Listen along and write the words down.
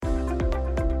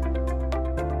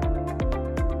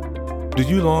Do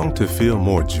you long to feel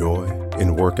more joy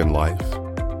in work and life?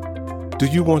 Do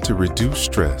you want to reduce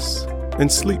stress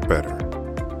and sleep better?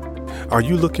 Are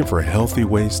you looking for healthy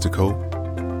ways to cope?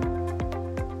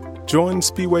 Join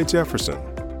Speedway Jefferson,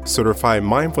 certified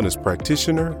mindfulness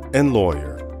practitioner and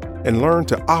lawyer, and learn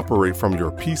to operate from your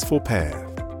peaceful path.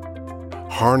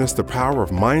 Harness the power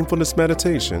of mindfulness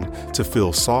meditation to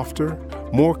feel softer,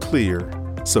 more clear,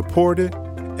 supported,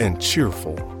 and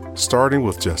cheerful, starting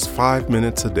with just 5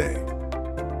 minutes a day.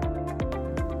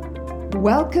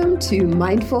 Welcome to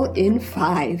Mindful in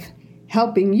 5,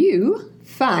 helping you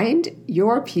find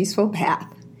your peaceful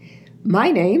path.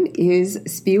 My name is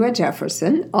Speedway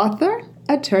Jefferson, author,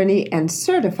 attorney, and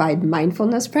certified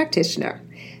mindfulness practitioner.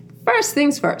 First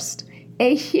things first,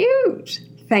 a huge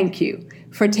thank you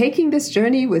for taking this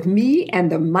journey with me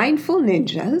and the Mindful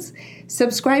Ninjas,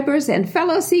 subscribers and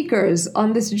fellow seekers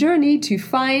on this journey to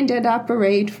find and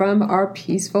operate from our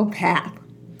peaceful path.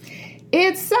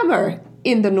 It's summer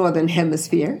in the Northern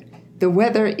Hemisphere. The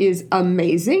weather is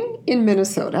amazing in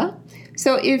Minnesota.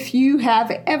 So if you have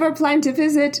ever planned to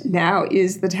visit, now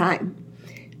is the time.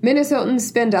 Minnesotans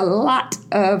spend a lot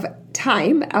of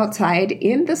time outside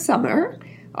in the summer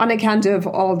on account of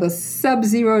all the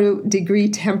sub-zero degree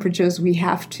temperatures we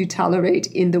have to tolerate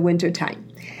in the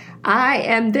wintertime. I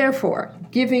am therefore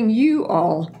giving you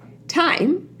all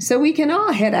time so we can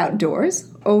all head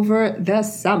outdoors over the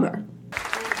summer.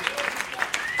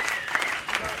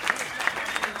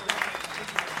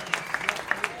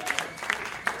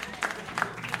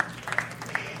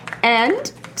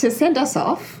 And to send us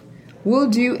off, we'll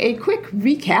do a quick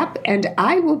recap and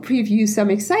I will preview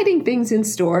some exciting things in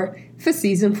store for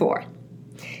Season 4.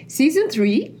 Season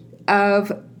 3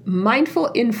 of Mindful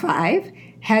in 5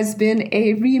 has been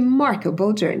a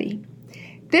remarkable journey.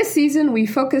 This season, we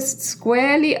focused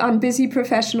squarely on busy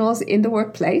professionals in the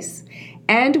workplace,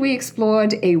 and we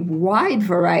explored a wide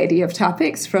variety of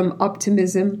topics from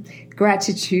optimism,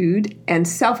 gratitude, and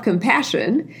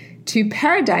self-compassion to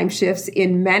paradigm shifts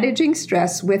in managing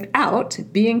stress without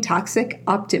being toxic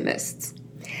optimists.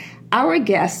 Our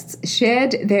guests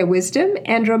shared their wisdom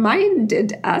and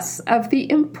reminded us of the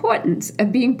importance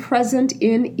of being present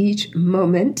in each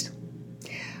moment.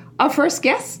 Our first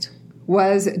guest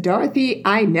was Dorothy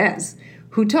Inez,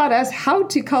 who taught us how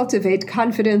to cultivate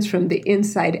confidence from the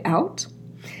inside out,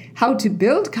 how to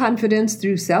build confidence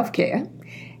through self-care,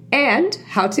 and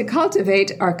how to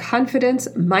cultivate our confidence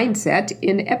mindset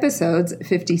in episodes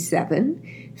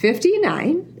 57,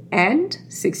 59, and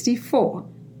 64.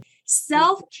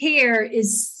 Self-care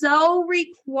is so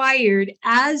required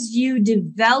as you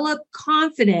develop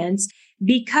confidence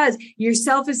because your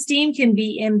self-esteem can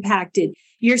be impacted.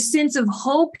 Your sense of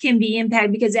hope can be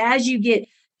impacted because as you get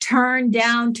turned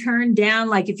down,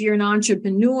 like if you're an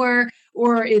entrepreneur,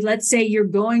 or if, let's say you're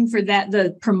going for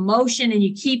the promotion and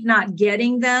you keep not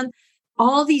getting them,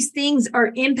 all these things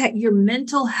are impact. Your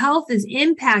mental health is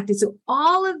impacted. So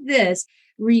all of this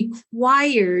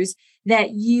requires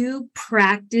that you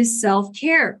practice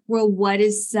self-care. Well, what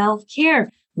is self-care?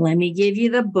 Let me give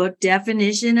you the book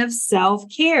definition of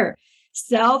self-care.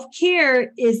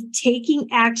 Self-care is taking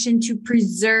action to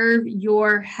preserve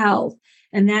your health.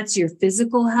 And that's your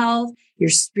physical health, your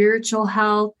spiritual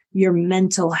health, your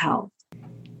mental health.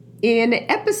 In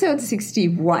episode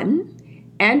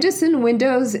 61, Anderson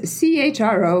Windows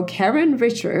CHRO Karen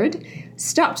Richard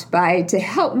stopped by to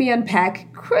help me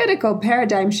unpack critical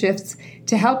paradigm shifts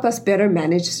to help us better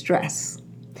manage stress.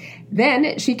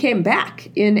 Then she came back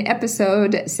in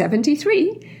episode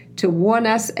 73 to warn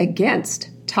us against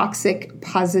toxic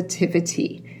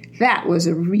positivity. That was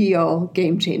a real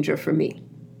game changer for me.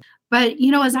 But,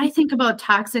 as I think about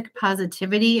toxic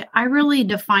positivity, I really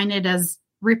define it as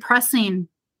repressing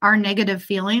our negative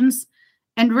feelings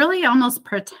and really almost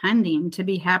pretending to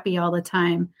be happy all the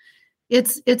time.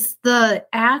 It's the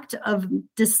act of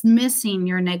dismissing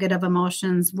your negative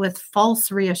emotions with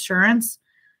false reassurance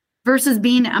versus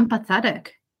being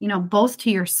empathetic, both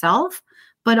to yourself,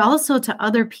 but also to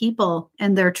other people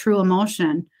and their true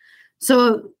emotion.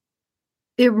 So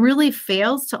it really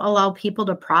fails to allow people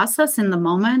to process in the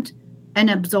moment and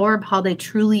absorb how they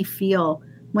truly feel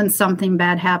when something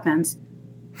bad happens.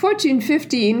 Fortune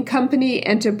 15 company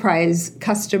enterprise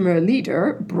customer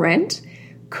leader, Brent,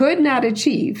 could not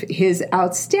achieve his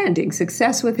outstanding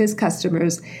success with his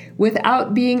customers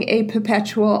without being a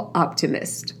perpetual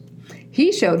optimist.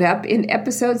 He showed up in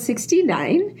episode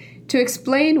 69 to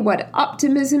explain what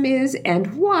optimism is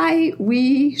and why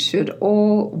we should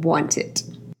all want it.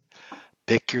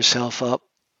 Pick yourself up,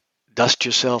 dust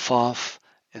yourself off,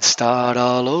 and start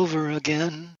all over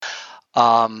again.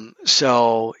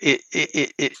 So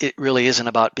it really isn't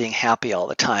about being happy all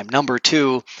the time. Number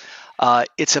two,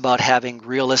 It's about having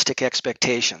realistic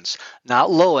expectations, not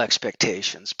low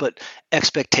expectations, but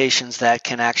expectations that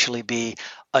can actually be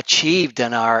achieved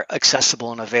and are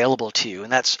accessible and available to you.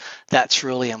 And that's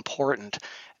really important.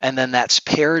 And then that's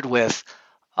paired with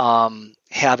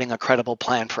having a credible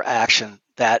plan for action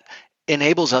that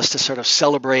enables us to sort of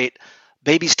celebrate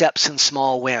baby steps and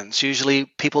small wins. Usually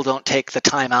people don't take the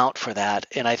time out for that,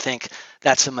 and I think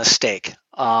that's a mistake.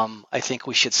 I think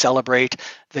we should celebrate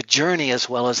the journey as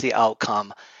well as the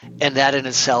outcome, and that in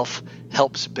itself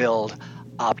helps build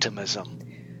optimism.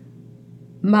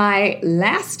 My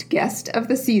last guest of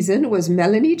the season was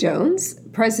Melanie Jones,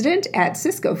 president at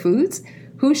Cisco Foods,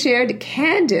 who shared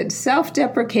candid,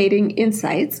 self-deprecating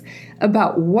insights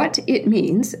about what it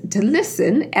means to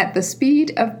listen at the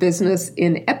speed of business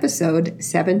in episode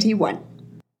 71.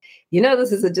 You know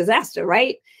this is a disaster,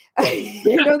 right?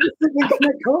 You know this isn't going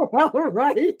to go well,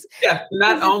 right? Yeah,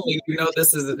 not only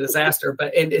this is a disaster,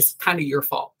 but it's kind of your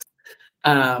fault.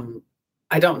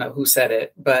 I don't know who said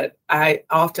it, but I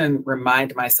often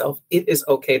remind myself it is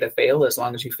okay to fail as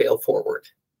long as you fail forward,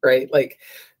 right? Like,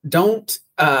 don't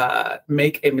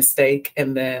make a mistake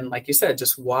and then, like you said,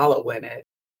 just wallow in it.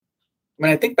 When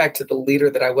I think back to the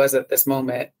leader that I was at this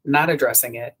moment, not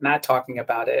addressing it, not talking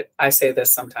about it, I say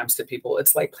this sometimes to people.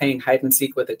 It's like playing hide and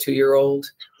seek with a 2-year-old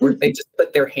where they just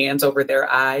put their hands over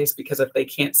their eyes because if they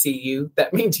can't see you,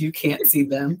 that means you can't see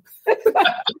them.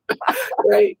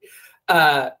 Right?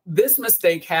 This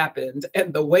mistake happened,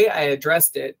 and the way I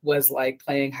addressed it was like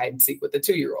playing hide and seek with a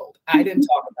 2-year-old. I didn't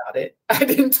talk about it. I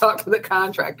didn't talk to the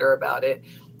contractor about it.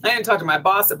 I didn't talk to my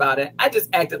boss about it. I just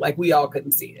acted like we all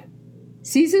couldn't see it.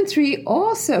 Season 3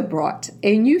 also brought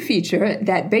a new feature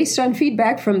that, based on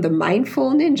feedback from the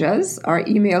Mindful Ninjas, our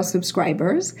email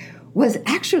subscribers, was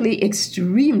actually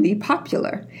extremely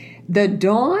popular. The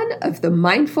dawn of the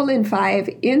Mindful in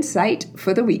 5 insight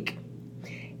for the week.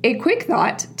 A quick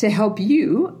thought to help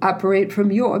you operate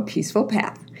from your peaceful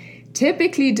path,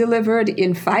 typically delivered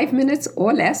in 5 minutes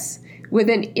or less, with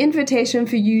an invitation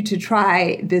for you to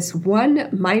try this one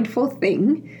mindful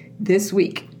thing this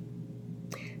week.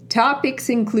 Topics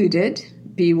included: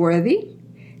 be worthy,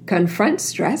 confront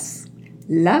stress,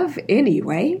 love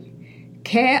anyway,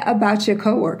 care about your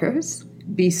coworkers,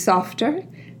 be softer,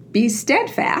 be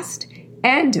steadfast,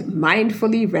 and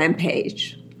mindfully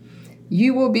rampage.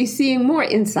 You will be seeing more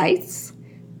insights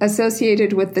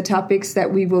associated with the topics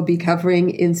that we will be covering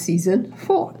in Season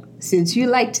 4, since you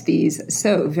liked these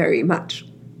so very much.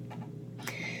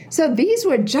 So these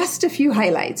were just a few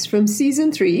highlights from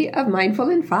Season 3 of Mindful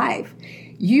in 5.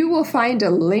 You will find a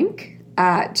link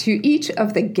to each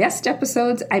of the guest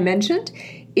episodes I mentioned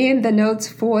in the notes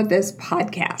for this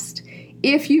podcast.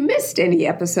 If you missed any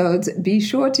episodes, be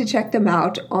sure to check them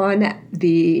out on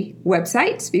the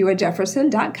website,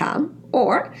 spiewajefferson.com,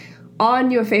 or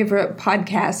on your favorite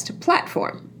podcast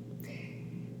platform.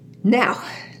 Now,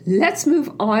 let's move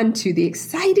on to the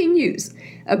exciting news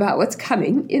about what's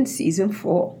coming in Season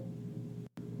 4.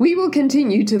 We will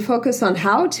continue to focus on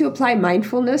how to apply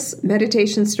mindfulness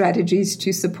meditation strategies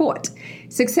to support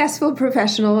successful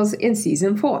professionals in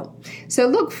Season 4. So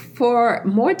look for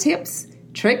more tips,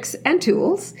 tricks, and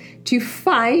tools to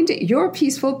find your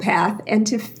peaceful path and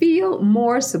to feel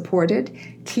more supported,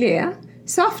 clear,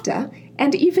 softer,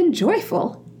 and even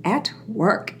joyful at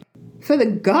work. For the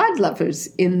God lovers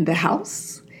in the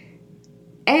house,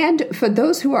 and for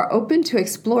those who are open to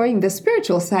exploring the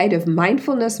spiritual side of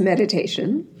mindfulness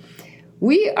meditation,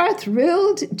 we are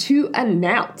thrilled to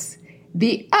announce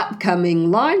the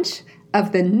upcoming launch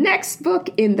of the next book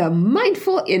in the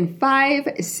Mindful in 5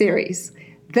 series.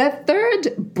 The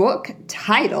third book,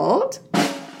 titled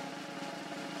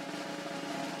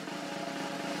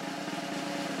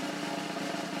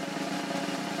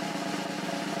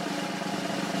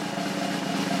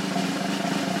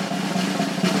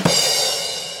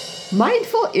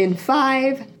Mindful in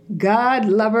 5, God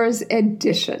Lovers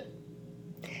Edition.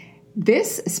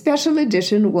 This special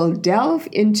edition will delve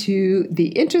into the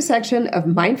intersection of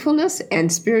mindfulness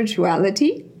and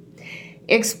spirituality,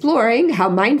 exploring how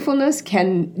mindfulness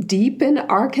can deepen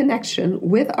our connection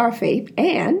with our faith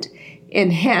and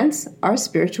enhance our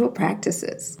spiritual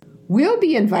practices. We'll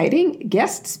be inviting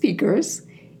guest speakers,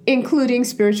 including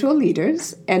spiritual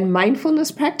leaders and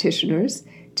mindfulness practitioners,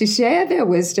 to share their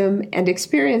wisdom and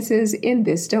experiences in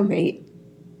this domain.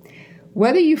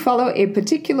 Whether you follow a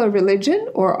particular religion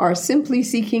or are simply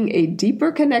seeking a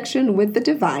deeper connection with the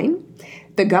divine,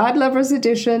 the God Lovers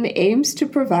Edition aims to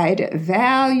provide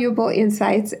valuable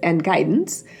insights and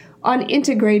guidance on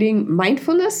integrating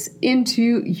mindfulness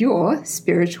into your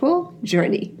spiritual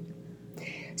journey.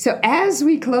 So as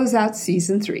we close out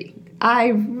Season 3, I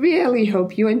really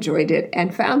hope you enjoyed it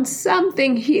and found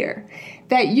something here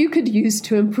that you could use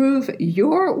to improve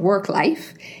your work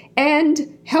life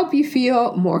and help you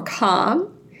feel more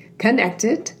calm,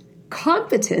 connected,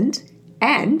 competent,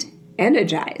 and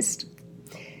energized.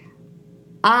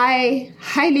 I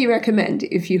highly recommend,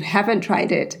 if you haven't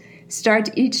tried it,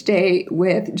 start each day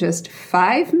with just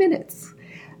 5 minutes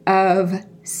of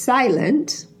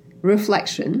silent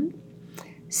reflection.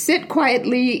 Sit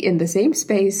quietly in the same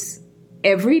space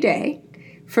every day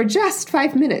for just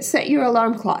 5 minutes. Set your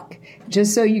alarm clock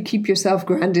just so you keep yourself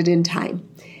grounded in time.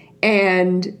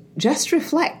 And just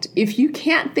reflect. If you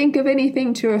can't think of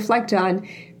anything to reflect on,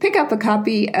 pick up a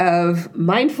copy of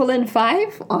Mindful in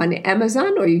 5 on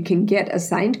Amazon, or you can get a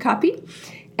signed copy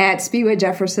at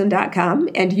SpeedwayJefferson.com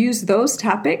and use those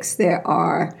topics. There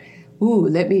are,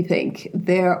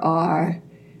 there are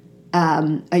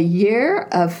a year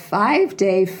of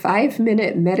 5-day,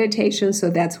 5-minute meditation. So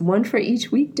that's one for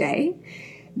each weekday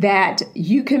that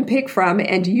you can pick from,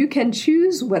 and you can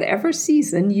choose whatever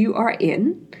season you are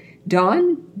in,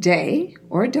 dawn, day,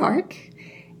 or dark.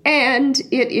 And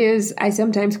it is, I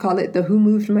sometimes call it the Who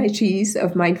Moved My Cheese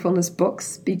of mindfulness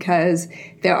books, because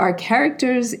there are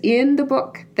characters in the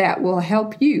book that will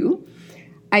help you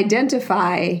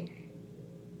identify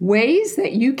ways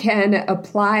that you can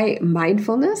apply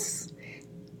mindfulness,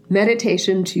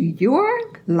 meditation to your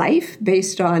life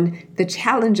based on the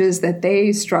challenges that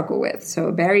they struggle with.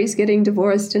 So Barry's getting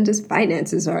divorced and his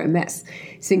finances are a mess.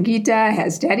 Sangeeta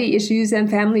has daddy issues and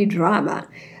family drama.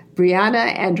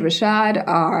 Brianna and Rashad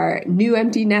are new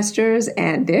empty nesters,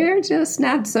 and they're just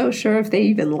not so sure if they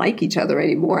even like each other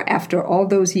anymore after all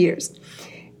those years.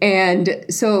 And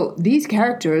so these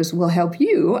characters will help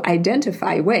you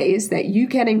identify ways that you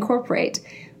can incorporate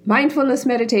mindfulness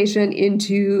meditation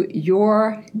into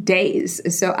your days.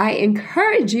 So I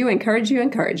encourage you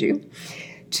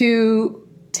to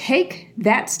take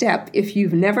that step if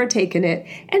you've never taken it,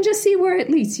 and just see where it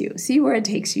leads you, see where it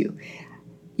takes you.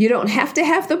 You don't have to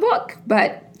have the book,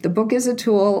 but the book is a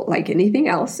tool like anything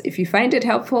else. If you find it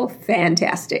helpful,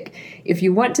 fantastic. If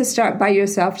you want to start by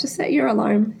yourself, just set your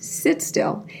alarm, sit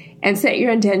still, and set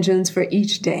your intentions for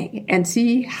each day and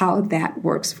see how that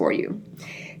works for you.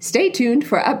 Stay tuned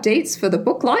for updates for the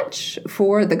book launch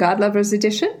for the God Lovers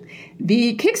edition,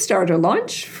 the Kickstarter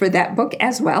launch for that book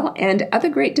as well, and other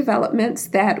great developments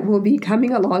that will be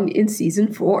coming along in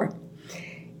Season 4.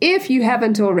 If you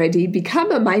haven't already,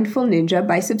 become a Mindful Ninja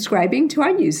by subscribing to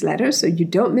our newsletter so you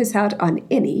don't miss out on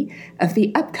any of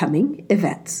the upcoming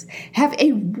events. Have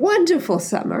a wonderful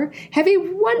summer. Have a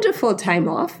wonderful time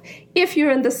off. If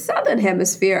you're in the Southern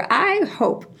Hemisphere, I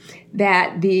hope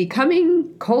that the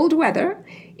coming cold weather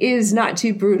is not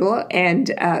too brutal,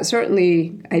 and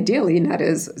certainly, ideally, not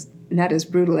as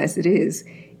brutal as it is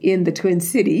in the Twin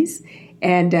Cities.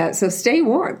 And so stay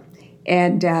warm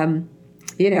and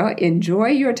enjoy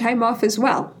your time off as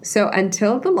well. So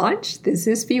until the launch, this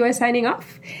is Speedway signing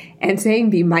off and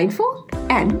saying be mindful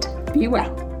and be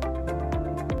well.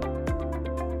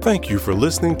 Thank you for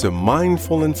listening to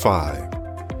Mindful in 5.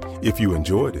 If you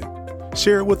enjoyed it,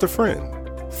 share it with a friend.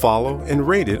 Follow and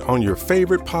rate it on your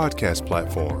favorite podcast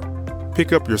platform.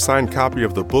 Pick up your signed copy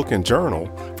of the book and journal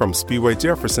from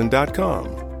SpeedwayJefferson.com,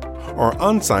 or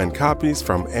unsigned copies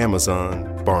from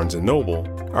Amazon, Barnes & Noble,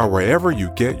 or wherever you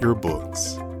get your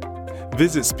books.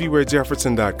 Visit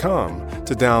SpeedwayJefferson.com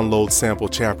to download sample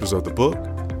chapters of the book,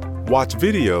 watch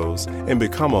videos, and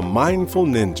become a Mindful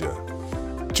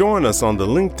Ninja. Join us on the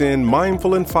LinkedIn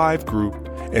Mindful in 5 group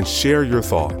and share your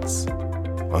thoughts.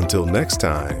 Until next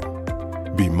time,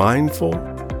 be mindful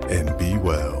and be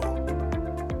well.